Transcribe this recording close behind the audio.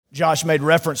Josh made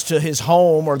reference to his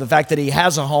home or the fact that he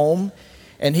has a home,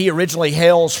 and he originally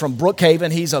hails from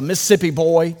Brookhaven. He's a Mississippi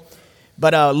boy,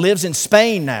 but lives in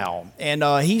Spain now. And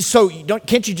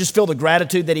can't you just feel the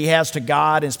gratitude that he has to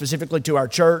God and specifically to our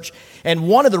church? And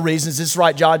one of the reasons, this is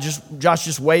right, Josh,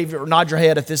 just wave or nod your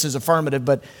head if this is affirmative,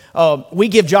 but we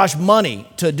give Josh money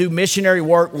to do missionary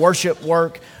work, worship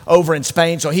work over in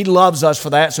Spain. So he loves us for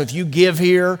that. So if you give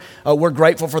here, we're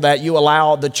grateful for that. You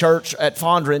allow the church at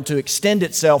Fondren to extend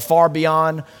itself far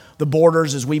beyond the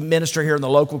borders as we minister here in the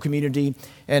local community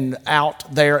and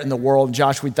out there in the world.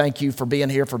 Josh, we thank you for being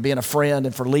here, for being a friend,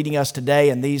 and for leading us today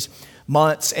in these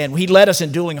months. And he led us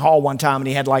in Dueling Hall one time,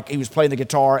 and he was playing the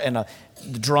guitar and the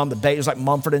drum, the bass. It was like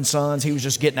Mumford & Sons. He was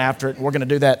just getting after it. We're going to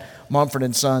do that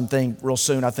Mumford & Son thing real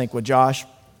soon, I think, with Josh.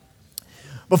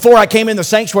 Before I came in the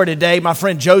sanctuary today, my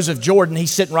friend Joseph Jordan,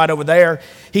 he's sitting right over there.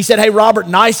 He said, "Hey, Robert,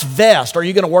 nice vest. Are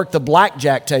you going to work the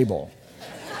blackjack table?"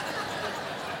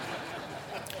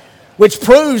 Which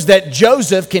proves that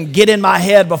Joseph can get in my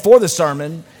head before the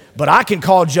sermon, but I can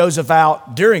call Joseph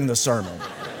out during the sermon.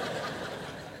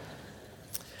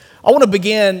 I want to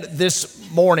begin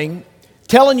this morning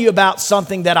telling you about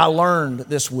something that I learned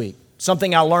this week.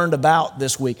 Something I learned about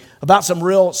this week, about some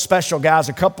real special guys.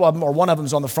 A couple of them, or one of them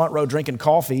is on the front row drinking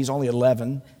coffee. He's only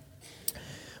 11.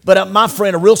 But my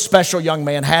friend, a real special young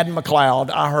man, Haddon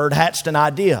McLeod, I heard hatched an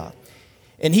idea.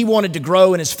 And he wanted to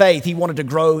grow in his faith. He wanted to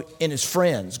grow in his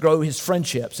friends, grow his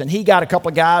friendships. And he got a couple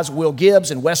of guys, Will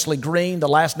Gibbs and Wesley Green, the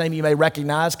last name you may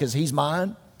recognize because he's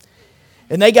mine.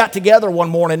 And they got together one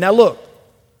morning. Now look,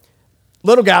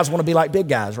 little guys want to be like big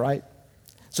guys, right?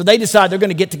 So they decide they're going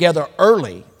to get together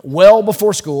early, well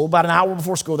before school, about an hour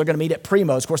before school. They're going to meet at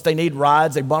Primo's. Of course, they need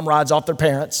rides. They bum rides off their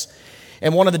parents.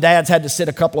 And one of the dads had to sit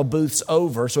a couple of booths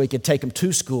over so he could take them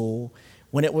to school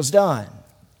when it was done.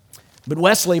 But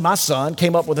Wesley, my son,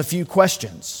 came up with a few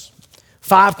questions.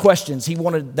 5 questions they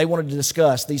wanted to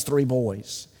discuss, these 3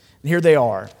 boys. And here they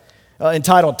are,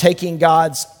 entitled, Taking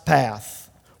God's Path.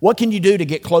 What can you do to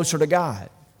get closer to God?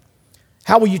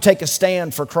 How will you take a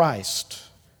stand for Christ?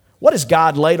 What has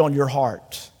God laid on your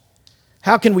heart?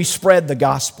 How can we spread the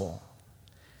gospel?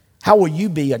 How will you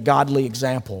be a godly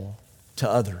example to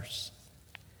others?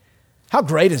 How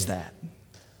great is that?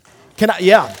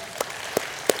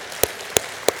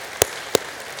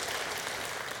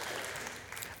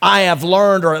 I have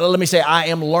learned, or let me say I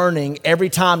am learning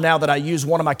every time now that I use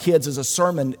one of my kids as a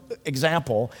sermon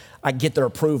example, I get their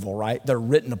approval, right? Their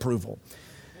written approval.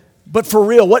 But for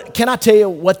real, can I tell you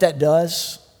what that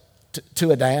does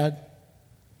to a dad?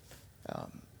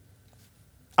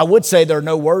 I would say there are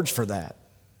no words for that.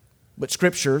 But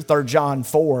Scripture, 3 John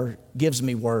 4, gives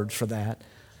me words for that.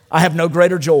 I have no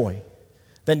greater joy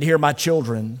than to hear my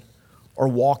children are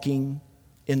walking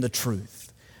in the truth.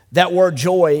 That word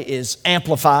joy is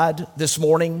amplified this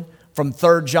morning from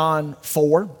 3 John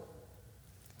 4,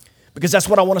 because that's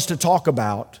what I want us to talk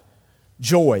about,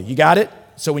 joy. You got it?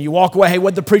 So when you walk away, hey,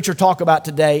 what did the preacher talk about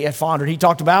today at Fondren? He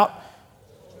talked about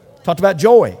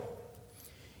joy.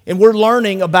 And we're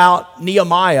learning about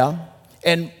Nehemiah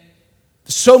and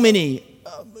so many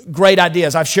great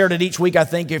ideas. I've shared it each week, I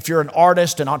think. If you're an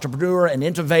artist, an entrepreneur, an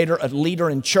innovator, a leader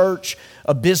in church,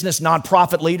 a business,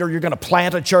 nonprofit leader, you're going to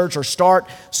plant a church or start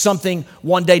something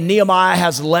one day. Nehemiah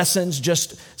has lessons,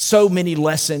 just so many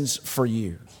lessons for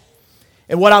you.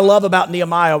 And what I love about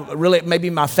Nehemiah, really maybe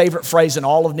my favorite phrase in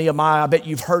all of Nehemiah, I bet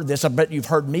you've heard this, I bet you've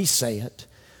heard me say it.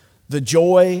 The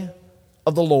joy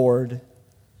of the Lord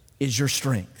is your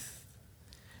strength.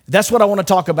 That's what I want to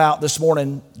talk about this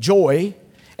morning, joy,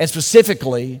 and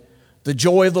specifically the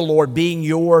joy of the Lord being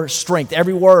your strength.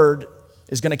 Every word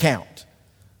is going to count.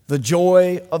 The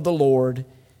joy of the Lord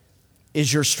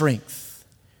is your strength.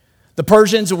 The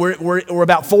Persians were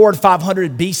about 400 to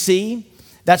 500 BC.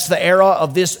 That's the era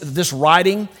of this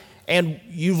writing. And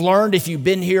you've learned, if you've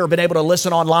been here or been able to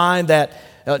listen online, that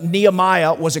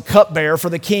Nehemiah was a cupbearer for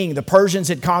the king. The Persians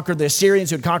had conquered the Assyrians,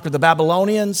 who had conquered the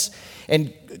Babylonians,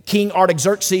 and King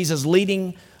Artaxerxes is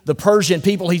leading the Persian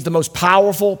people. He's the most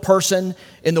powerful person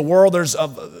in the world. There's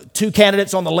 2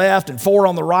 candidates on the left and 4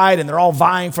 on the right, and they're all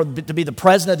vying to be the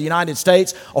president of the United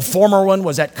States. A former one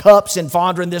was at Cups in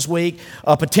Fondren this week.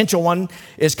 A potential one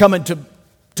is coming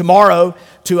tomorrow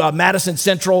to Madison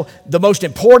Central. The most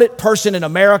important person in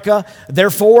America,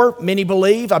 therefore, many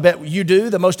believe, I bet you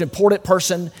do, the most important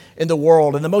person in the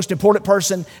world. And the most important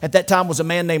person at that time was a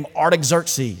man named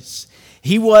Artaxerxes.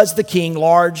 He was the king,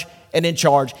 large and in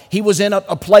charge. He was in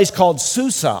a place called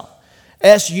Susa,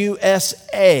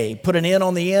 S-U-S-A. Put an N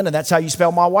on the end, and that's how you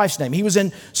spell my wife's name. He was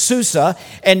in Susa,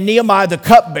 and Nehemiah, the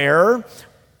cupbearer,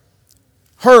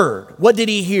 heard. What did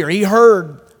he hear? He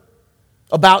heard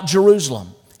about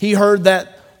Jerusalem. He heard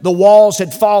that the walls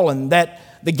had fallen, that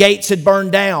the gates had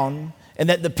burned down, and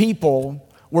that the people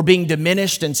were being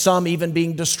diminished and some even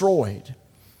being destroyed.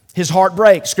 His heart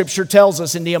breaks. Scripture tells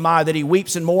us in Nehemiah that he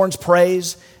weeps and mourns,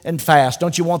 prays and fasts.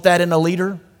 Don't you want that in a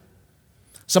leader?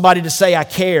 Somebody to say, I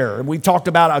care. And we've talked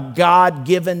about a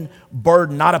God-given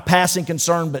burden, not a passing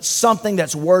concern, but something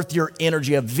that's worth your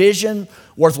energy, a vision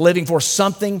worth living for,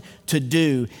 something to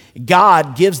do.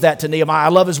 God gives that to Nehemiah. I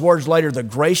love his words later. The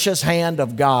gracious hand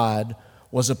of God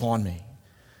was upon me.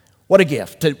 What a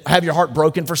gift to have your heart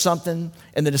broken for something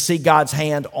and then to see God's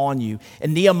hand on you.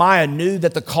 And Nehemiah knew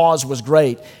that the cause was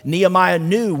great. Nehemiah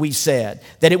knew, we said,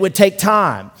 that it would take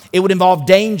time, it would involve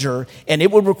danger, and it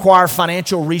would require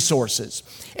financial resources.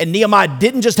 And Nehemiah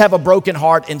didn't just have a broken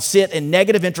heart and sit in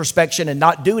negative introspection and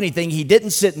not do anything. He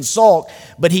didn't sit and sulk,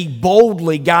 but he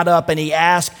boldly got up and he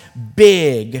asked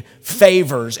big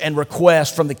favors and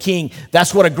requests from the king.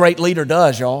 That's what a great leader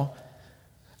does, y'all.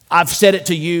 I've said it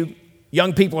to you.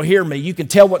 Young people, hear me. You can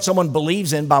tell what someone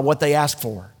believes in by what they ask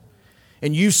for.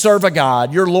 And you serve a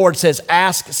God. Your Lord says,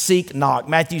 ask, seek, knock.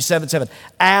 Matthew 7:7.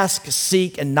 Ask,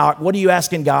 seek, and knock. What are you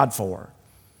asking God for?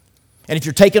 And if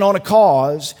you're taking on a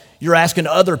cause, you're asking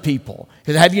other people.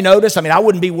 Because have you noticed? I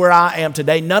wouldn't be where I am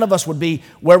today. None of us would be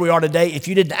where we are today if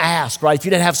you didn't ask, right? If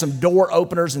you didn't have some door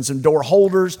openers and some door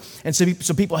holders and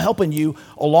some people helping you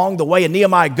along the way. And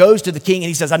Nehemiah goes to the king and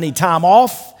he says, I need time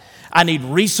off. I need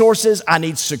resources. I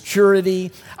need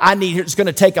security. It's going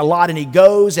to take a lot. And he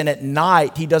goes, and at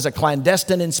night, he does a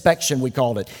clandestine inspection, we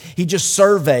called it. He just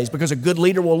surveys, because a good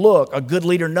leader will look. A good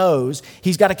leader knows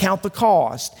he's got to count the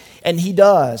cost. And he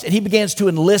does. And he begins to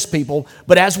enlist people.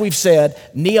 But as we've said,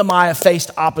 Nehemiah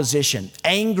faced opposition,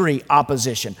 angry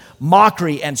opposition,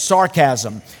 mockery and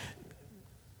sarcasm,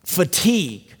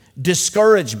 fatigue,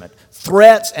 discouragement,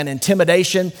 threats and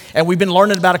intimidation. And we've been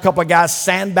learning about a couple of guys,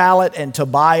 Sanballat and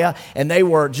Tobiah, and they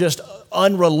were just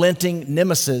unrelenting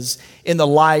nemesis in the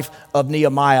life of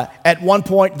Nehemiah. At one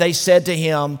point, they said to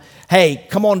him, hey,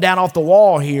 come on down off the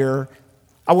wall here.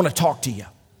 I want to talk to you.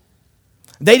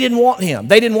 They didn't want him.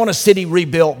 They didn't want a city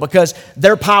rebuilt because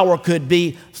their power could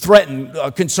be threatened.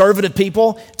 Conservative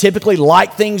people typically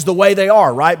like things the way they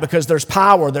are, right? Because there's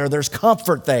power there, there's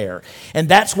comfort there. And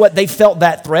that's what they felt,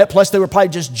 that threat. Plus, they were probably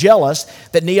just jealous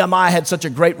that Nehemiah had such a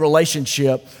great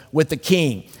relationship with the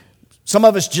king. Some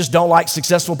of us just don't like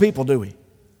successful people, do we?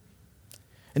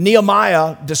 And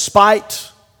Nehemiah, despite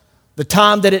the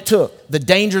time that it took, the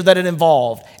danger that it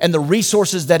involved, and the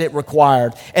resources that it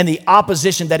required, and the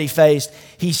opposition that he faced,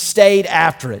 he stayed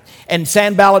after it. And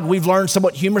Sanballat, we've learned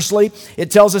somewhat humorously,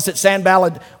 it tells us that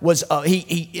Sanballat was,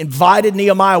 he invited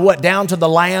Nehemiah, down to the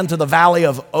land, to the valley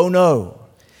of Ono.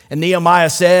 And Nehemiah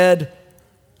said,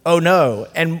 oh no.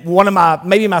 And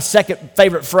maybe my second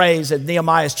favorite phrase of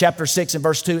Nehemiah is chapter 6 and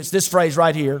verse 2. It's this phrase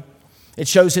right here. It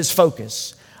shows his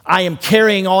focus. I am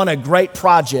carrying on a great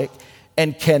project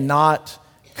and cannot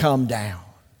come down.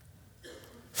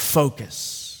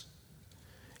 Focus.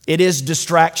 It is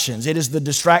distractions. It is the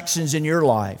distractions in your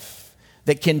life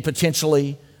that can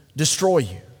potentially destroy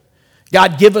you.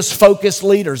 God, give us focused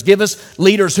leaders. Give us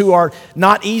leaders who are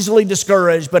not easily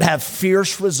discouraged, but have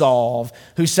fierce resolve,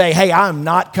 who say, hey, I'm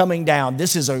not coming down.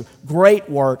 This is a great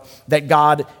work that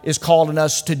God is calling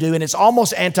us to do. And it's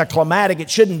almost anticlimactic. It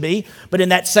shouldn't be. But in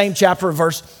that same chapter,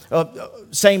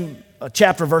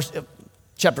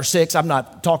 chapter 6, I'm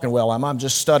not talking well, I'm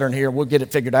just stuttering here. We'll get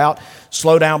it figured out.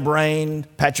 Slow down, brain,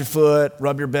 pat your foot,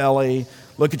 rub your belly,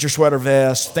 look at your sweater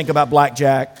vest, think about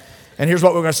blackjack. And here's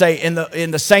what we're going to say. In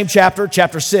the same chapter,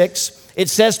 chapter 6, it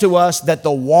says to us that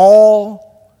the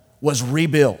wall was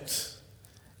rebuilt.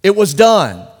 It was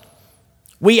done.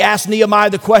 We asked Nehemiah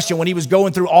the question when he was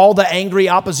going through all the angry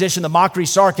opposition, the mockery,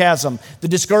 sarcasm, the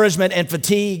discouragement and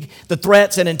fatigue, the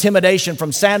threats and intimidation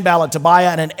from Sanballat, Tobiah,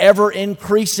 and an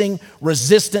ever-increasing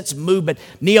resistance movement.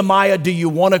 Nehemiah, do you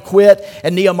want to quit?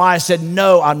 And Nehemiah said,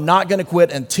 no, I'm not going to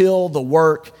quit until the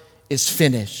work is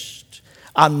finished.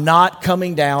 I'm not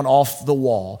coming down off the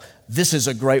wall. This is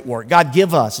a great work. God,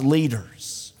 give us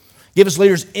leaders. Give us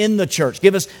leaders in the church.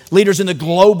 Give us leaders in the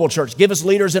global church. Give us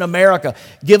leaders in America.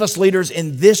 Give us leaders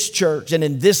in this church and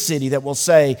in this city that will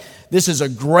say, this is a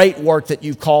great work that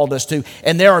you've called us to.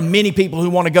 And there are many people who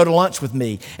want to go to lunch with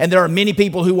me. And there are many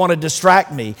people who want to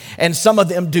distract me. And some of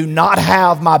them do not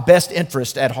have my best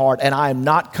interest at heart. And I am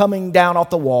not coming down off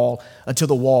the wall until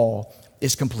the wall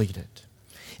is completed.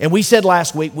 And we said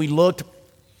last week, we looked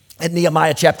at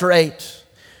Nehemiah chapter 8,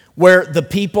 where the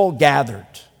people gathered.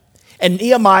 And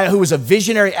Nehemiah, who was a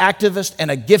visionary activist and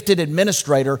a gifted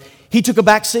administrator, he took a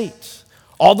back seat.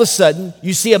 All of a sudden,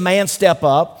 you see a man step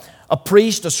up, a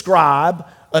priest, a scribe,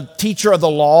 a teacher of the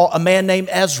law, a man named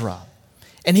Ezra.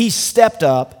 And he stepped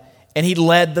up and he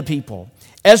led the people.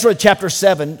 Ezra chapter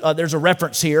 7, there's a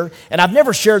reference here, and I've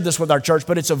never shared this with our church,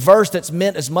 but it's a verse that's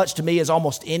meant as much to me as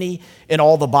almost any in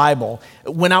all the Bible.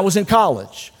 When I was in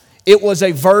college, it was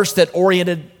a verse that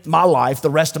oriented my life,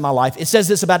 the rest of my life. It says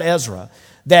this about Ezra,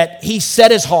 that he set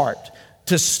his heart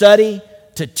to study,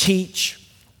 to teach,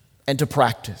 and to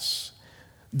practice.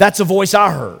 That's a voice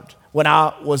I heard when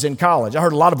I was in college. I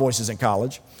heard a lot of voices in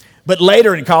college. But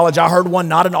later in college, I heard one,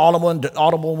 not an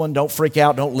audible one, don't freak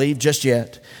out, don't leave just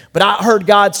yet. But I heard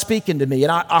God speaking to me,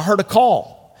 and I heard a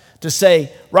call to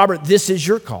say, Robert, this is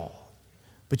your call.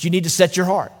 But you need to set your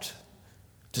heart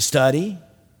to study,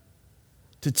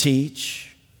 to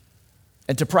teach,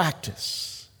 and to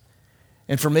practice.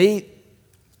 And for me,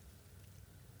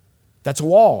 that's a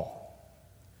wall.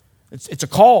 It's a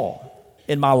call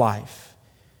in my life.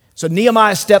 So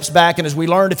Nehemiah steps back, and as we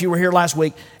learned, if you were here last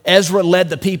week, Ezra led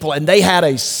the people, and they had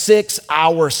a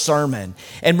 6-hour sermon.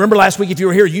 And remember last week, if you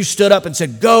were here, you stood up and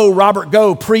said, go, Robert,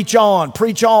 go, preach on,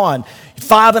 preach on.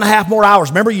 5.5 more hours.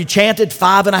 Remember you chanted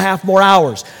 5.5 more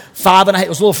hours. 5.5, it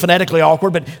was a little phonetically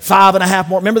awkward, but 5.5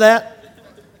 more. Remember that?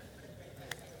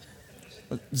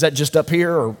 Is that just up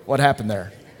here, or what happened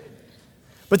there?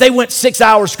 But they went 6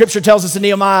 hours. Scripture tells us in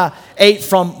Nehemiah 8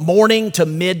 from morning to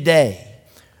midday.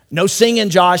 No singing,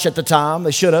 Josh, at the time.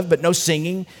 They should have, but no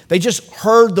singing. They just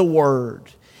heard the word.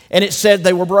 And it said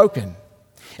they were broken.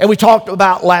 And we talked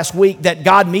about last week that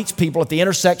God meets people at the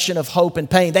intersection of hope and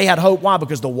pain. They had hope. Why?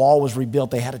 Because the wall was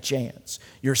rebuilt. They had a chance.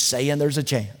 You're saying there's a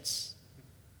chance.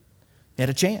 They had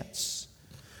a chance.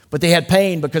 But they had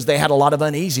pain because they had a lot of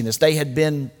uneasiness. They had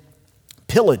been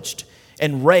pillaged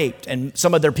and raped and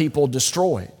some of their people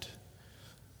destroyed.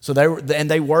 So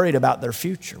they worried about their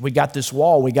future. We got this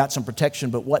wall, we got some protection,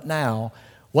 but what now?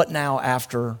 What now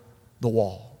after the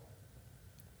wall?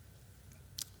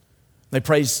 They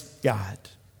praised God.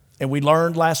 And we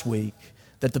learned last week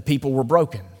that the people were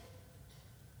broken.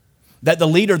 That the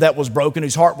leader that was broken,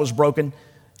 whose heart was broken,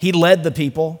 he led the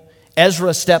people.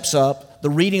 Ezra steps up.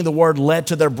 The reading of the word led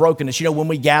to their brokenness. You know, when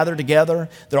we gather together,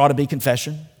 there ought to be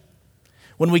confession.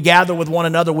 When we gather with one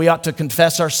another, we ought to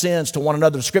confess our sins to one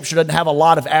another. The Scripture doesn't have a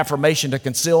lot of affirmation to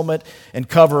concealment and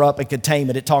cover up and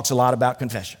containment. It talks a lot about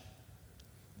confession.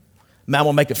 Man,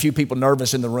 will make a few people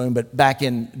nervous in the room, but back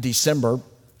in December,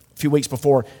 a few weeks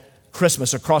before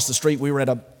Christmas, across the street, we were at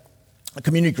a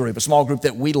community group, a small group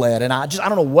that we led. And I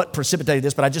don't know what precipitated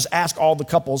this, but I just asked all the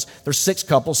couples, there's 6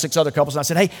 couples, 6 other couples, and I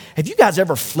said, hey, have you guys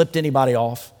ever flipped anybody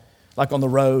off, like on the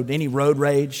road, any road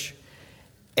rage?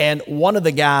 And one of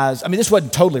the guys, I mean, this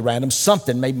wasn't totally random.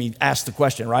 Something made me ask the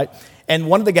question, right? And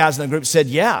one of the guys in the group said,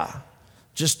 yeah,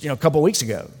 just, a couple of weeks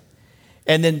ago.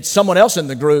 And then someone else in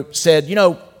the group said,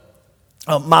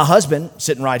 my husband,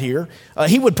 sitting right here,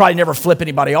 he would probably never flip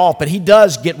anybody off, but he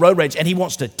does get road rage, and he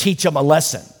wants to teach them a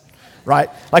lesson, right?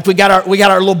 Like we got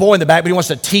our little boy in the back, but he wants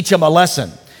to teach them a lesson.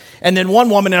 And then one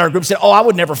woman in our group said, I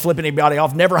would never flip anybody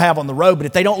off, never have on the road, but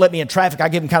if they don't let me in traffic, I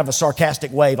give them kind of a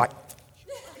sarcastic wave like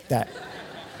that.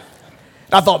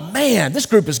 I thought, man, this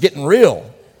group is getting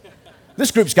real.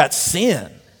 This group's got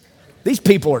sin. These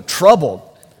people are troubled.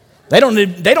 They don't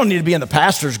need to be in the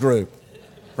pastor's group,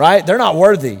 right? They're not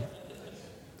worthy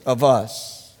of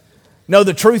us. No,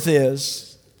 the truth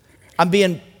is, I'm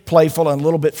being playful and a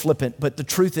little bit flippant, but the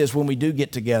truth is when we do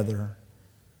get together,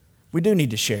 we do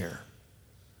need to share.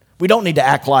 We don't need to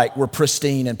act like we're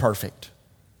pristine and perfect.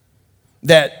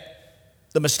 That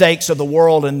the mistakes of the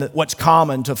world and what's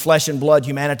common to flesh and blood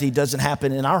humanity doesn't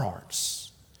happen in our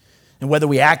hearts. And whether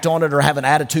we act on it or have an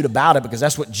attitude about it, because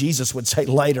that's what Jesus would say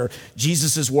later,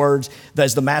 Jesus' words,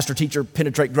 as the master teacher,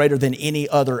 penetrate greater than any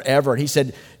other ever. And he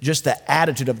said just the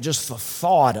attitude of just the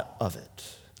thought of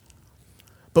it.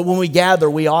 But when we gather,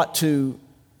 we ought to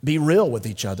be real with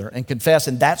each other and confess.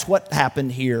 And that's what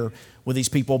happened here with these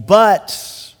people.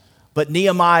 But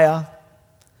Nehemiah,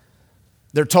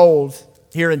 they're told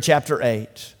here in chapter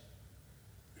 8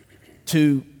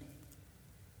 to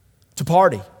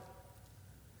party,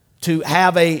 to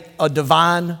have a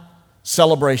divine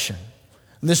celebration.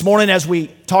 And this morning as we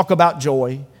talk about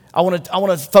joy, I want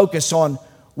to focus on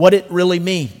what it really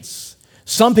means.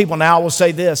 Some people now will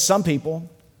say this, some people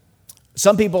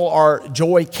are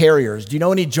joy carriers. Do you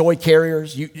know any joy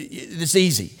carriers? It's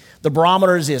easy. The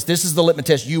barometer is this. This is the litmus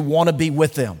test. You want to be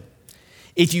with them.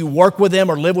 If you work with them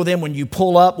or live with them, when you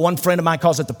pull up, one friend of mine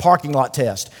calls it the parking lot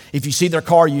test. If you see their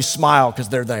car, you smile because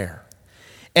they're there.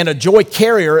 And a joy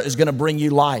carrier is going to bring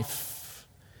you life.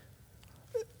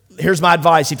 Here's my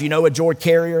advice. If you know a joy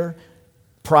carrier,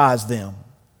 prize them,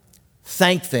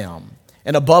 thank them,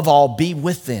 and above all, be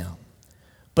with them.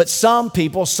 But some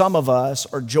people, some of us,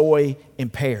 are joy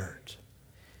impaired.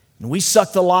 And we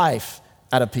suck the life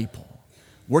out of people.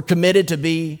 We're committed to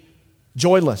be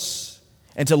joyless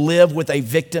and to live with a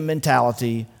victim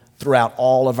mentality throughout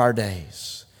all of our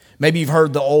days. Maybe you've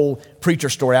heard the old preacher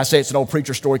story. I say it's an old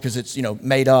preacher story because it's,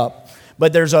 made up.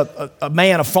 But there's a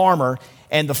man, a farmer,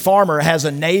 and the farmer has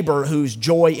a neighbor who's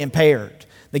joy impaired.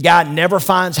 The guy never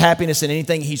finds happiness in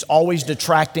anything. He's always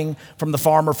detracting from the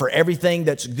farmer for everything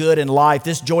that's good in life.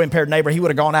 This joy-impaired neighbor, he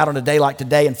would have gone out on a day like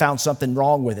today and found something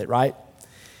wrong with it, right?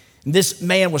 And this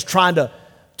man was trying to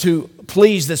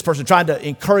please this person, trying to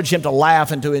encourage him to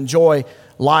laugh and to enjoy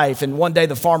life. And one day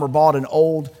the farmer bought an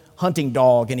old hunting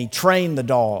dog, and he trained the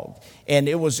dog. And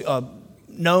it was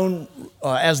known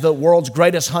as the world's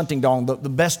greatest hunting dog, the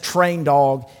best trained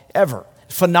dog ever.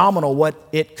 Phenomenal what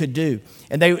it could do.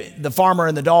 And the farmer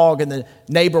and the dog and the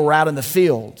neighbor were out in the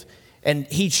field, and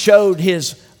he showed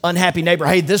his unhappy neighbor,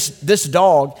 hey, this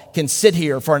dog can sit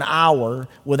here for an hour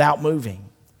without moving.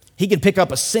 He can pick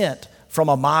up a scent from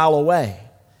a mile away.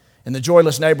 And the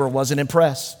joyless neighbor wasn't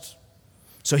impressed.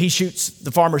 So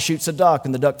the farmer shoots a duck,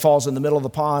 and the duck falls in the middle of the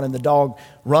pond, and the dog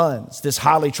runs, this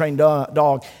highly trained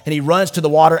dog, and he runs to the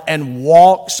water and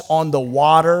walks on the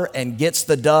water and gets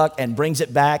the duck and brings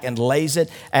it back and lays it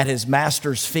at his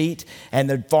master's feet. And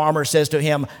the farmer says to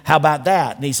him, how about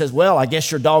that? And he says, well, I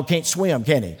guess your dog can't swim,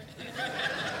 can he?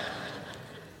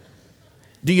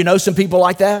 Do you know some people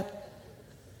like that?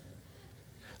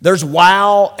 There's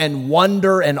wow and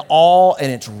wonder and awe,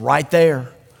 and it's right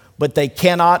there. But they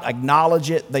cannot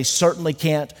acknowledge it. They certainly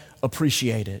can't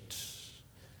appreciate it.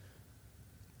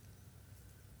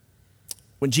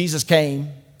 When Jesus came,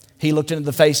 he looked into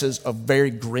the faces of very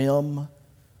grim,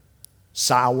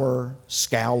 sour,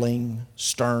 scowling,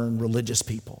 stern, religious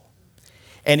people.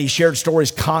 And he shared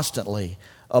stories constantly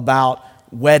about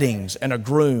weddings and a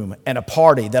groom and a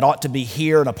party that ought to be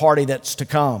here and a party that's to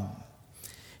come.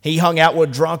 He hung out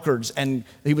with drunkards, and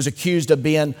he was accused of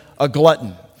being a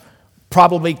glutton.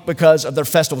 Probably because of their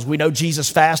festivals. We know Jesus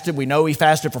fasted. We know he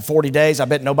fasted for 40 days. I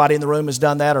bet nobody in the room has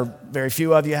done that, or very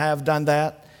few of you have done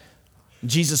that.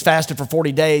 Jesus fasted for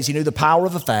 40 days. He knew the power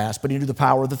of the fast, but he knew the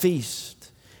power of the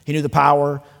feast. He knew the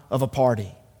power of a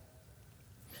party.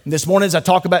 And this morning, as I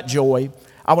talk about joy,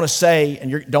 I want to say,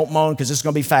 and don't moan because this is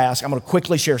going to be fast, I'm going to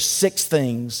quickly share 6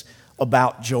 things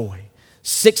about joy.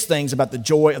 6 things about the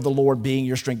joy of the Lord being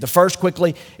your strength. The first,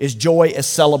 quickly, is joy as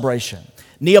celebration.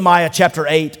 Nehemiah chapter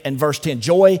 8 and verse 10,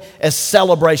 joy as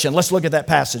celebration. Let's look at that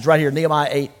passage right here,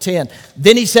 Nehemiah 8:10.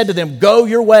 Then he said to them, go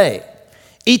your way,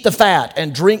 eat the fat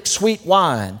and drink sweet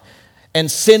wine, and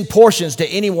send portions to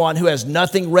anyone who has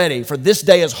nothing ready. For this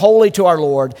day is holy to our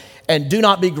Lord, and do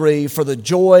not be grieved, for the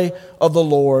joy of the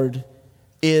Lord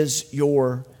is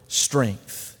your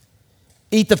strength.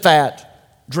 Eat the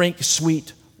fat, drink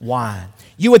sweet wine.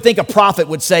 You would think a prophet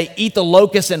would say, eat the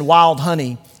locusts and wild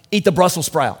honey, eat the Brussels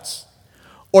sprouts.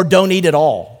 Or don't eat at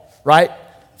all, right?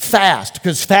 Fast,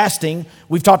 because fasting,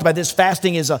 we've talked about this,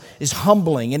 fasting is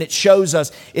humbling, and it shows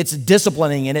us it's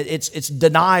disciplining, and it's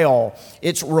denial,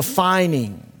 it's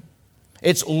refining,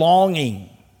 it's longing.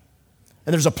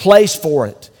 And there's a place for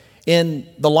it in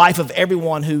the life of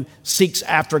everyone who seeks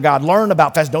after God. Learn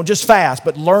about fast. Don't just fast,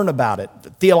 but learn about it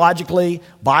theologically,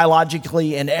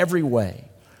 biologically, in every way.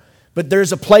 But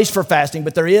there's a place for fasting,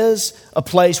 but there is a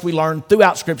place we learn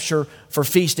throughout Scripture for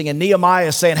feasting. And Nehemiah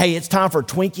is saying, hey, it's time for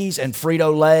Twinkies and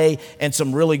Frito-Lay and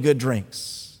some really good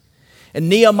drinks. And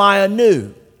Nehemiah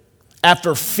knew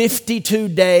after 52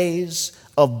 days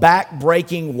of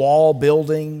back-breaking wall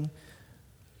building,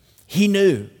 he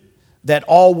knew that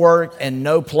all work and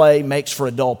no play makes for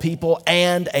a dull people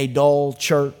and a dull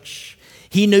church.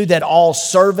 He knew that all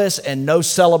service and no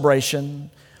celebration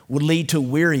would lead to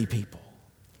weary people.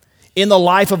 In the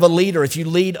life of a leader, if you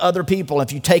lead other people,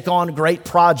 if you take on great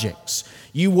projects,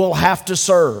 you will have to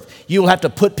serve. You will have to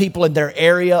put people in their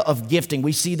area of gifting.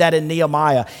 We see that in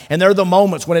Nehemiah. And there are the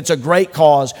moments when it's a great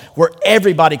cause where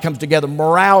everybody comes together.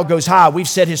 Morale goes high. We've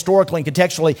said historically and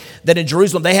contextually that in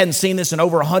Jerusalem, they hadn't seen this in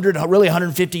over 100, really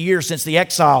 150 years since the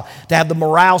exile, to have the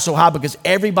morale so high because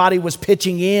everybody was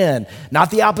pitching in.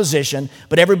 Not the opposition,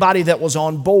 but everybody that was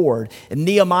on board. And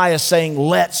Nehemiah is saying,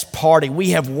 let's party. We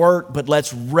have work, but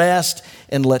let's rest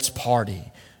and let's party.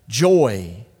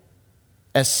 Joy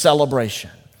as celebration.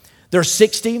 There are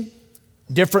 60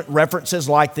 different references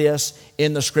like this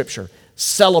in the Scripture.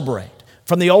 Celebrate.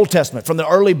 From the Old Testament, from the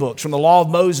early books, from the Law of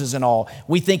Moses and all,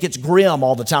 we think it's grim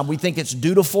all the time. We think it's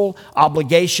dutiful,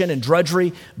 obligation, and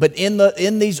drudgery. But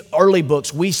in these early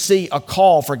books, we see a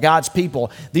call for God's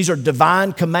people. These are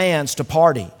divine commands to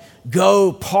party.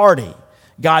 Go party,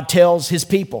 God tells his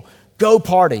people. Go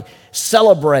party.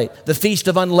 Celebrate the Feast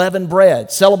of Unleavened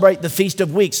Bread. Celebrate the Feast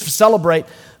of Weeks. Celebrate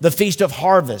the Feast of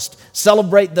Harvest.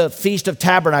 Celebrate the Feast of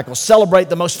Tabernacles. Celebrate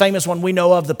the most famous one we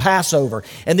know of, the Passover.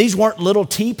 And these weren't little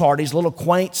tea parties, little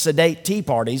quaint, sedate tea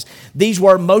parties. These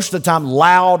were most of the time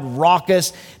loud,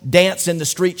 raucous, dance in the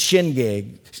street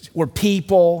shindig, where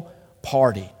people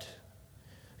partied.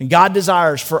 And God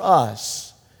desires for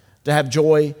us to have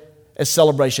joy as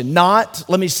celebration. Not,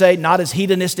 let me say, not as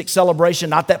hedonistic celebration,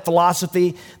 not that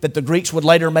philosophy that the Greeks would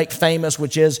later make famous,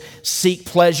 which is seek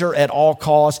pleasure at all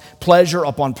costs, pleasure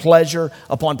upon pleasure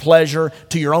upon pleasure,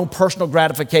 to your own personal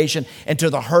gratification and to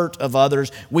the hurt of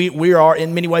others. We are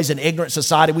in many ways an ignorant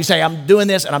society. We say, I'm doing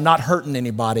this and I'm not hurting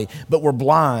anybody, but we're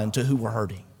blind to who we're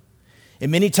hurting.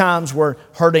 And many times we're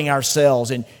hurting ourselves.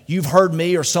 And you've heard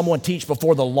me or someone teach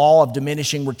before the law of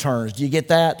diminishing returns. Do you get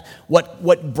that?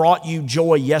 What brought you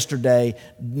joy yesterday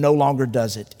no longer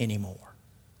does it anymore.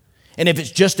 And if it's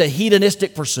just a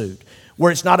hedonistic pursuit,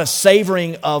 where it's not a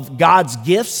savoring of God's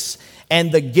gifts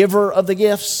and the giver of the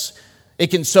gifts,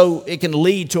 it can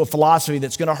lead to a philosophy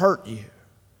that's going to hurt you,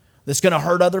 that's going to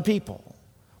hurt other people.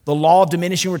 The law of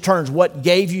diminishing returns, what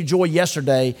gave you joy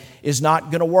yesterday is not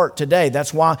going to work today.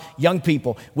 That's why young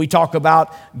people, we talk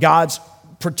about God's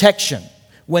protection.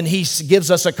 When He gives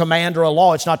us a command or a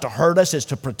law, it's not to hurt us, it's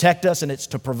to protect us, and it's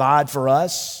to provide for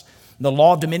us. The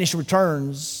law of diminishing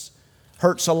returns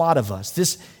hurts a lot of us.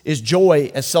 This is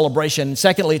joy as celebration. And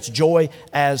secondly, it's joy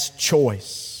as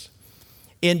choice.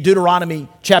 In Deuteronomy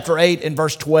chapter 8 and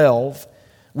verse 12,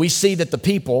 we see that the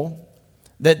people,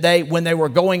 when they were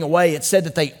going away, it said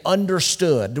that they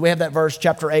understood. Do we have that verse,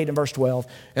 chapter 8 and verse 12?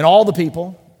 And all the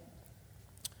people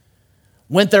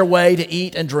went their way to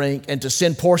eat and drink and to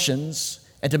send portions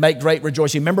and to make great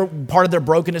rejoicing. Remember, part of their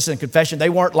brokenness and confession, they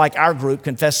weren't like our group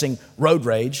confessing road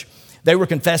rage. They were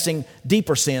confessing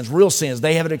deeper sins, real sins.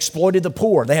 They have exploited the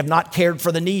poor. They have not cared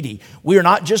for the needy. We are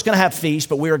not just going to have feasts,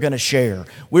 but we are going to share.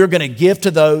 We are going to give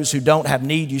to those who don't have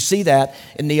need. You see that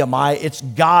in Nehemiah. It's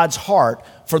God's heart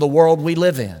for the world we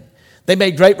live in. They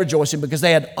made great rejoicing because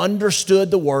they had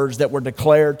understood the words that were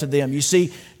declared to them. You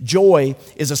see, joy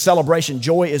is a celebration.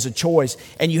 Joy is a choice.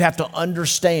 And you have to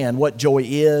understand what joy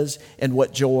is and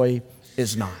what joy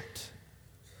is not.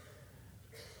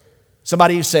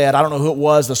 Somebody who said, I don't know who it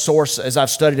was, the source as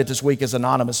I've studied it this week is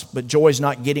anonymous, but joy is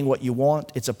not getting what you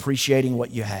want, it's appreciating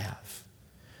what you have.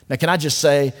 Now, can I just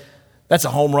say, that's a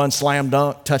home run, slam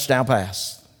dunk, touchdown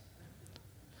pass.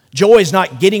 Joy is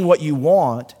not getting what you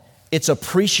want, it's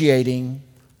appreciating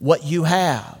what you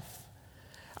have.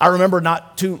 I remember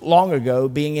not too long ago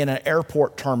being in an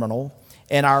airport terminal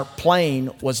and our plane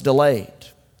was delayed.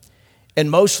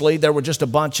 And mostly there were just a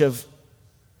bunch of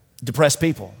depressed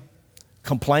people.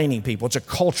 Complaining people. It's a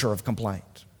culture of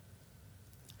complaint.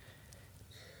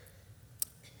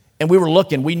 And we were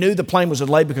looking. We knew the plane was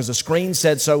delayed because the screen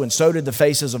said so, and so did the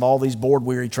faces of all these bored,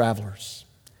 weary travelers.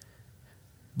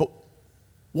 But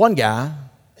one guy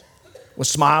was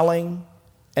smiling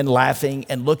and laughing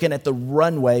and looking at the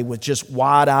runway with just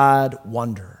wide-eyed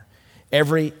wonder.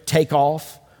 Every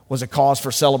takeoff was a cause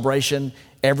for celebration.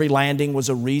 Every landing was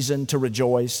a reason to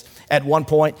rejoice. At one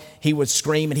point, he would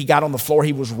scream and he got on the floor.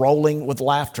 He was rolling with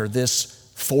laughter,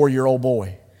 this 4-year-old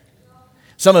boy.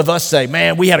 Some of us say,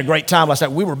 man, we had a great time last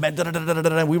night. We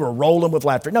were rolling with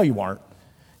laughter. No, you weren't.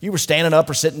 You were standing up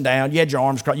or sitting down. You had your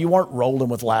arms crossed. You weren't rolling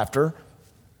with laughter.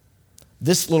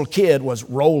 This little kid was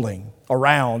rolling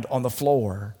around on the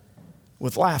floor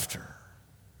with laughter.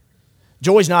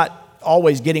 Joy's not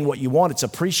always getting what you want. It's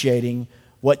appreciating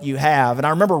what you have. And I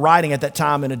remember writing at that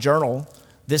time in a journal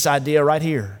this idea right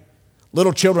here.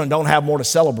 Little children don't have more to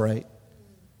celebrate.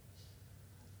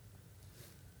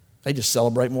 They just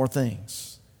celebrate more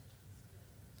things.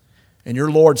 And your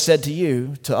Lord said to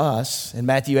you, to us, in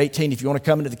Matthew 18, if you want to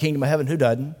come into the kingdom of heaven, who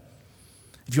doesn't?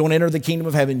 If you want to enter the kingdom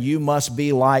of heaven, you must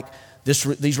be like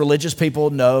these religious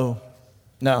people. No.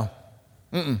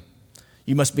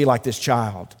 You must be like this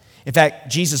child. In fact,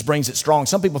 Jesus brings it strong.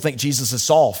 Some people think Jesus is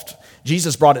soft.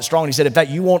 Jesus brought it strong. He said, in fact,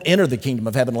 you won't enter the kingdom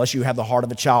of heaven unless you have the heart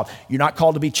of a child. You're not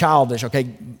called to be childish, okay?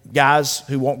 Guys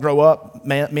who won't grow up,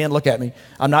 men, look at me.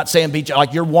 I'm not saying be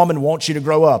like your woman wants you to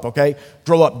grow up, okay?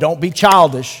 Grow up. Don't be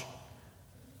childish.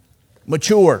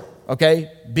 Mature,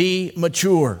 okay? Be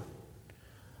mature.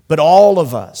 But all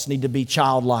of us need to be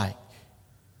childlike.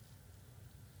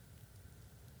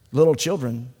 Little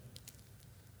children,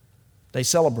 they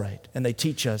celebrate and they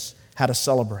teach us how to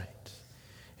celebrate.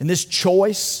 And this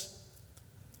choice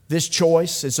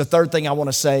is the third thing I want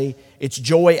to say. It's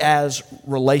joy as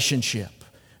relationship.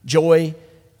 Joy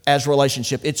as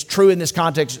relationship. It's true in this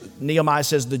context. Nehemiah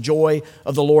says the joy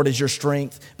of the Lord is your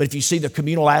strength. But if you see the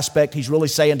communal aspect, he's really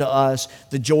saying to us,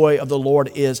 the joy of the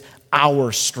Lord is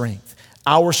our strength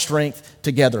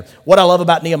together. What I love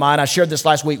about Nehemiah, and I shared this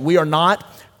last week, we are not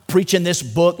preaching this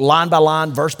book line by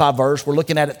line, verse by verse. We're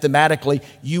looking at it thematically.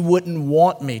 You wouldn't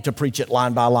want me to preach it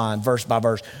line by line, verse by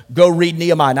verse. Go read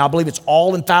Nehemiah. Now, I believe it's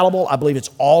all infallible. I believe it's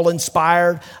all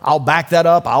inspired. I'll back that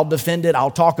up. I'll defend it.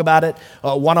 I'll talk about it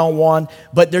one-on-one.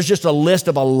 But there's just a list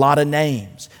of a lot of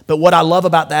names. But what I love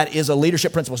about that is a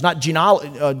leadership principle. It's not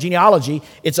genealogy.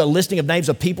 It's a listing of names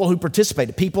of people who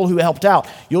participated, people who helped out.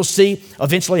 You'll see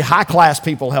eventually high-class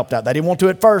people helped out. They didn't want to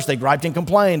at first. They griped and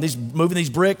complained. Moving these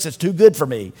bricks, it's too good for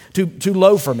me, too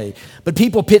low for me. But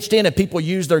people pitched in and people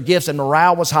used their gifts and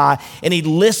morale was high. And he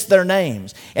lists their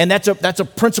names. And that's a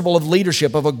principle of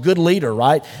leadership, of a good leader,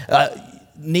 right?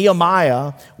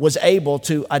 Nehemiah was able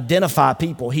to identify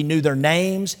people. He knew their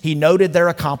names. He noted their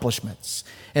accomplishments.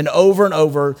 And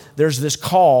over, there's this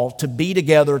call to be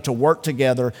together, to work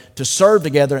together, to serve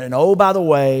together, and oh, by the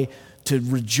way, to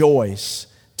rejoice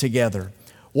together.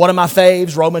 One of my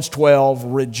faves, Romans 12,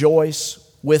 rejoice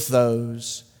with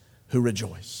those who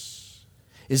rejoice.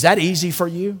 Is that easy for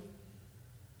you?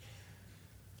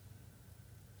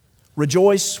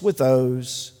 Rejoice with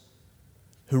those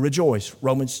who rejoice.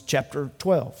 Romans chapter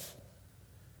 12.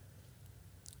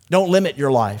 Don't limit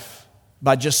your life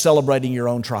by just celebrating your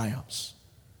own triumphs.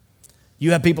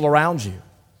 You have people around you,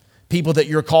 people that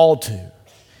you're called to.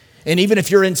 And even if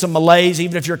you're in some malaise,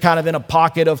 even if you're kind of in a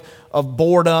pocket of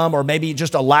boredom or maybe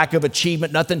just a lack of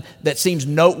achievement, nothing that seems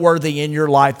noteworthy in your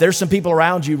life, there's some people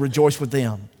around you, rejoice with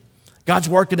them. God's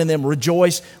working in them,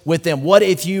 rejoice with them. What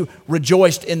if you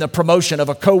rejoiced in the promotion of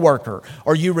a coworker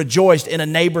or you rejoiced in a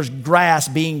neighbor's grass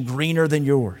being greener than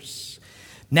yours?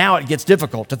 Now it gets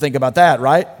difficult to think about that,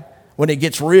 right? When it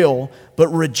gets real, but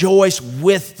rejoice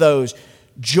with those.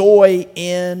 Joy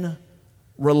in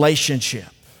relationship.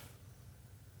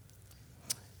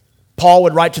 Paul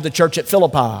would write to the church at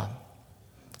Philippi,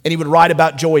 and he would write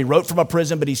about joy. He wrote from a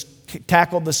prison, but he's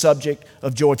tackled the subject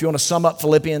of joy. If you want to sum up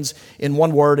Philippians in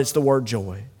one word, it's the word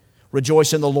joy.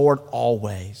 Rejoice in the Lord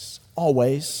always.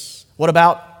 Always. What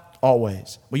about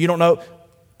always? Well, you don't know?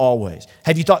 Always.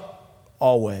 Have you thought?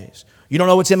 Always. You don't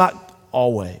know what's in my?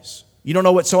 Always. You don't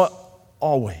know what's so?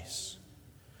 Always.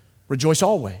 Rejoice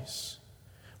always.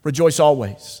 Rejoice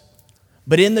always.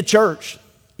 But in the church,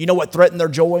 you know what threatened their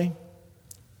joy?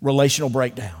 Relational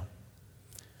breakdown.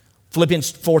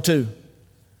 Philippians 4:2.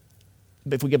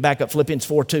 If we get back up, Philippians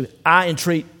 4:2. I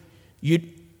entreat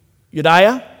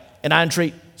Euodia and I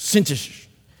entreat Syntyche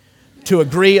to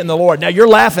agree in the Lord. Now you're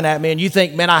laughing at me and you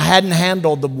think, man, I hadn't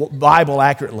handled the Bible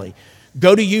accurately.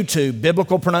 Go to YouTube,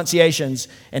 biblical pronunciations,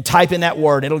 and type in that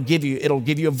word. It'll give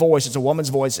you a voice. It's a woman's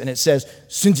voice, and it says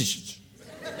Syntyche.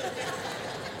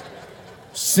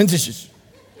 Syntyche.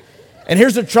 And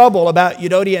here's the trouble about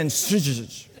Euodia and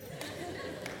Syntyche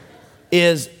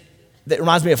is that it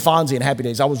reminds me of Fonzie in Happy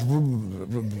Days. But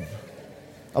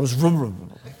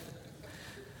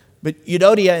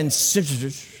Euodia and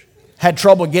Syntyche had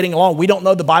trouble getting along. We don't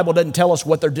know. The Bible doesn't tell us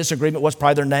what their disagreement was.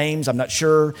 Probably their names. I'm not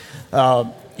sure.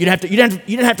 You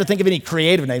didn't have to think of any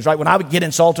creative names, right? When I would get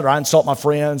insulted or I insult my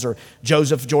friends or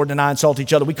Joseph, Jordan, and I insult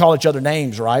each other, we call each other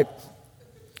names, right?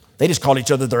 They just called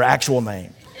each other their actual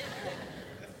name.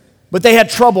 But they had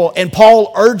trouble, and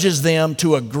Paul urges them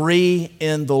to agree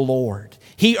in the Lord.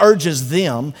 He urges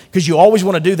them, because you always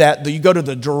want to do that, you go to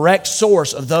the direct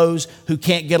source of those who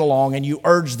can't get along, and you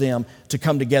urge them to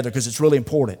come together, because it's really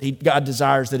important. God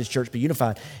desires that his church be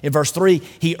unified. In verse 3,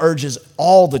 he urges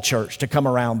all the church to come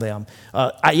around them.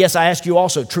 I ask you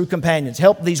also, true companions,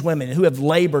 help these women who have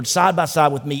labored side by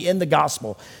side with me in the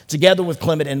gospel, together with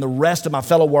Clement and the rest of my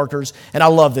fellow workers. And I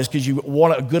love this, because you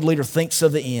want a good leader thinks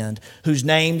of the end, whose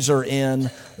names are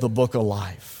in the book of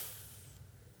life.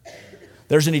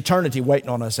 There's an eternity waiting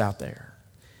on us out there.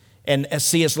 And as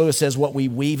C.S. Lewis says, what we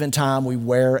weave in time, we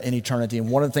wear in eternity. And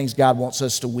one of the things God wants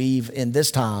us to weave in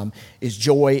this time is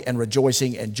joy and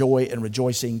rejoicing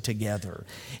together.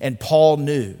 And Paul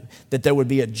knew that there would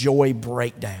be a joy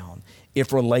breakdown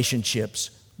if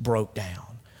relationships broke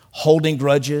down. Holding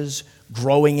grudges,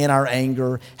 growing in our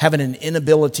anger, having an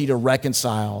inability to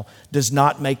reconcile does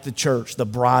not make the church, the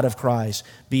bride of Christ,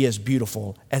 be as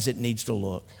beautiful as it needs to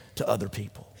look to other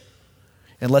people.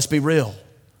 And let's be real.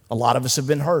 A lot of us have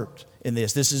been hurt in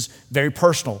this. This is very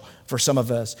personal for some of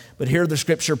us. But here the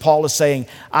scripture, Paul is saying,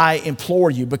 I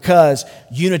implore you, because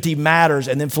unity matters.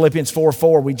 And then Philippians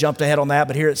 4:4, we jumped ahead on that.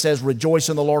 But here it says, rejoice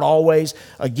in the Lord always.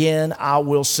 Again, I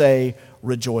will say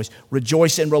rejoice.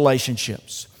 Rejoice in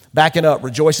relationships. Backing up,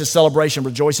 rejoice is celebration,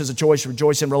 rejoice is a choice,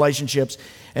 rejoice in relationships.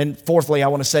 And fourthly, I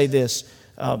want to say this,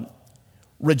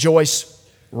 rejoice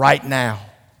right now.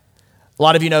 A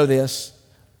lot of you know this.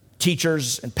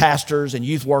 Teachers and pastors and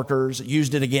youth workers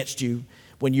used it against you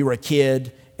when you were a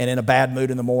kid and in a bad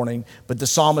mood in the morning. But the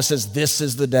psalmist says, this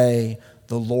is the day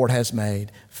the Lord has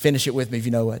made. Finish it with me if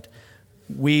you know it.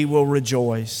 We will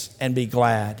rejoice and be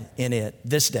glad in it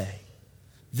this day.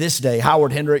 This day.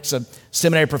 Howard Hendricks, a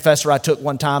seminary professor I took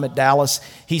one time at Dallas,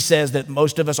 he says that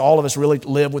most of us, all of us really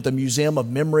live with a museum of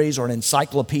memories or an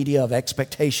encyclopedia of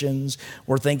expectations.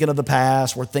 We're thinking of the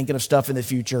past. We're thinking of stuff in the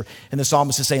future. And the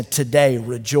psalmist is saying, today,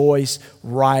 rejoice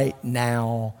right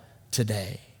now,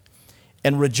 today.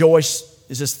 And rejoice,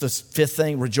 is this the fifth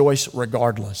thing? Rejoice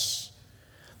regardless.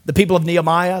 The people of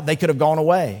Nehemiah, they could have gone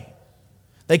away.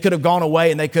 They could have gone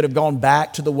away and they could have gone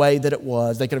back to the way that it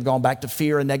was. They could have gone back to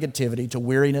fear and negativity, to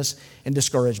weariness and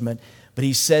discouragement. But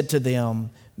he said to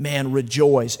them, man,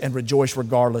 rejoice and rejoice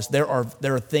regardless. There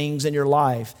are things in your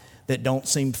life that don't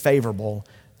seem favorable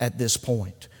at this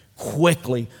point.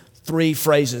 Quickly, 3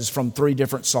 phrases from 3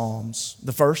 different Psalms.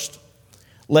 The first,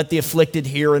 let the afflicted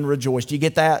hear and rejoice. Do you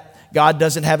get that? God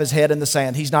doesn't have his head in the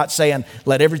sand. He's not saying,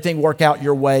 let everything work out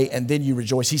your way and then you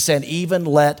rejoice. He's saying, even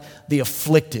let the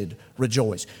afflicted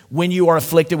rejoice. When you are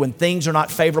afflicted, when things are not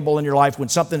favorable in your life, when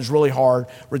something's really hard,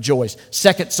 rejoice.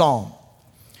 Second Psalm,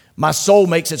 my soul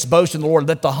makes its boast in the Lord.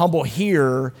 Let the humble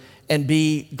hear and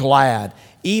be glad,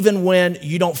 even when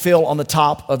you don't feel on the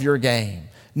top of your game.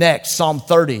 Next, Psalm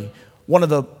 30, here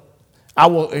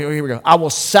we go. I will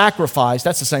sacrifice,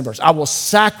 that's the same verse. I will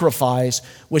sacrifice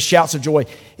with shouts of joy.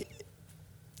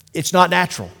 It's not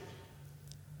natural,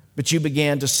 but you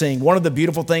began to sing. One of the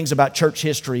beautiful things about church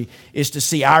history is to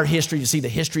see our history, to see the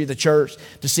history of the church,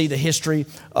 to see the history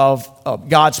of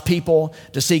God's people,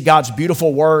 to see God's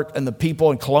beautiful work and the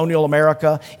people in colonial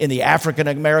America, in the African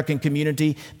American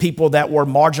community, people that were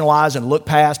marginalized and looked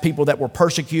past, people that were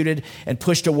persecuted and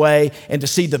pushed away, and to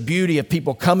see the beauty of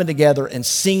people coming together and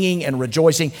singing and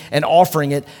rejoicing and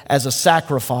offering it as a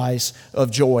sacrifice of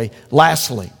joy.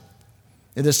 Lastly,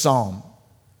 in this psalm,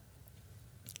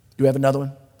 do we have another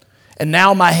one? And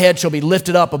now my head shall be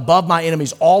lifted up above my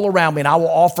enemies all around me, and I will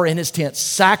offer in his tent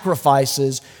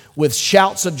sacrifices with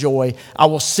shouts of joy. I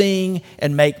will sing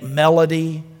and make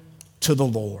melody to the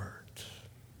Lord.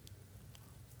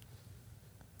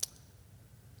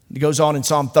 It goes on in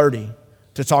Psalm 30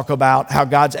 to talk about how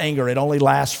God's anger, it only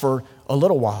lasts for a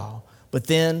little while, but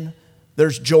then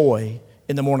there's joy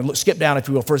in the morning. Look, skip down if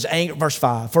you will. For his anger, verse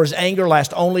 5, for his anger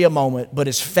lasts only a moment, but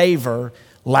his favor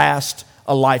lasts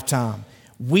a lifetime.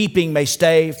 Weeping may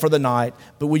stay for the night,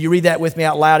 but will you read that with me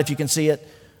out loud if you can see it?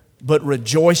 But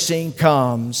rejoicing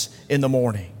comes in the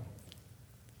morning.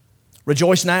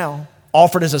 Rejoice now,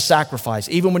 offered as a sacrifice.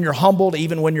 Even when you're humbled,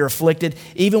 even when you're afflicted,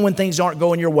 even when things aren't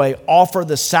going your way, offer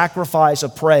the sacrifice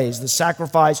of praise, the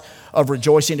sacrifice of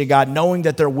rejoicing to God, knowing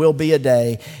that there will be a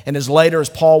day. And as later as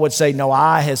Paul would say, no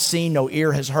eye has seen, no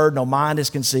ear has heard, no mind has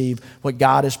conceived what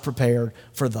God has prepared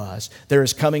for us. There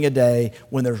is coming a day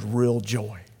when there's real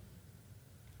joy.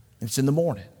 It's in the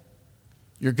morning.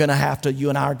 You and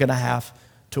I are going to have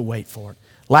to wait for it.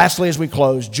 Lastly, as we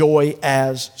close, joy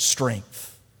as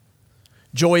strength.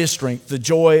 Joy is strength. The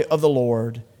joy of the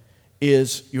Lord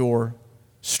is your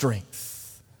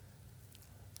strength.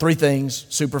 3 things,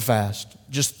 super fast.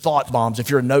 Just thought bombs.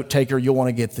 If you're a note taker, you'll want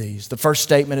to get these. The first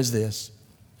statement is this.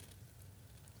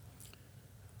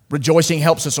 Rejoicing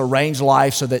helps us arrange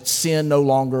life so that sin no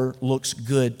longer looks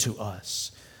good to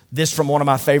us. This from one of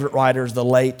my favorite writers, the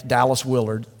late Dallas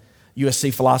Willard,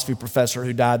 USC philosophy professor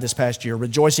who died this past year.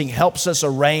 Rejoicing helps us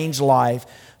arrange life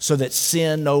so that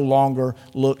sin no longer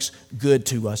looks good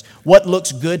to us. What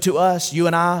looks good to us, you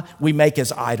and I, we make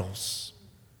as idols.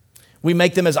 We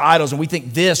make them as idols, and we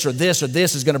think this or this or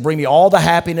this is going to bring me all the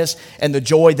happiness and the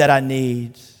joy that I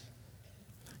need.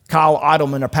 Kyle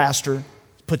Idleman, a pastor,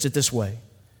 puts it this way.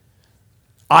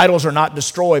 Idols are not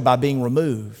destroyed by being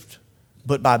removed,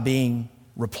 but by being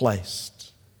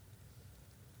replaced.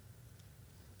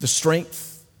 The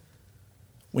strength,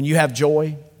 when you have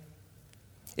joy,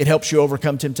 it helps you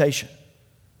overcome temptation.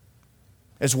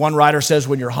 As one writer says,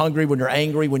 when you're hungry, when you're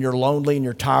angry, when you're lonely and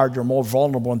you're tired, you're more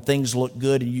vulnerable and things look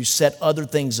good, and you set other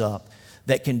things up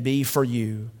that can be for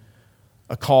you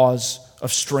a cause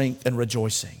of strength and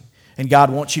rejoicing. And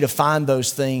God wants you to find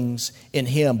those things in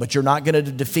Him, but you're not going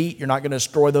to defeat, you're not going to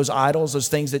destroy those idols, those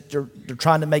things that they're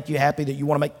trying to make you happy, that you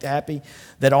want to make happy,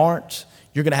 that aren't.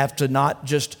 You're going to have to not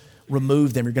just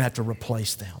remove them, you're going to have to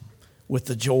replace them with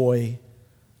the joy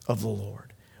of the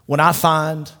Lord. When I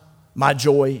find my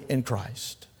joy in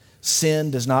Christ, sin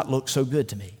does not look so good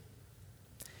to me.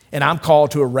 and I'm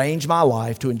called to arrange my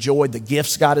life to enjoy the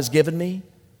gifts God has given me.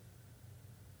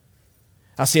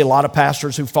 I see a lot of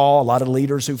pastors who fall, a lot of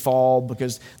leaders who fall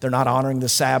because they're not honoring the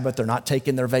Sabbath, they're not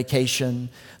taking their vacation,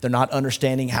 they're not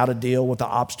understanding how to deal with the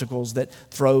obstacles that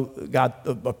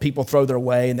people throw their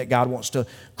way and that God wants to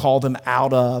call them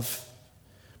out of.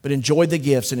 But enjoy the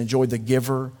gifts and enjoy the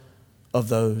giver of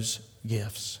those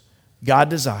gifts. God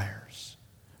desires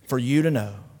for you to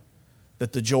know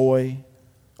that the joy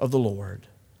of the Lord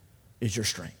is your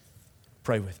strength.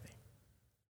 Pray with me.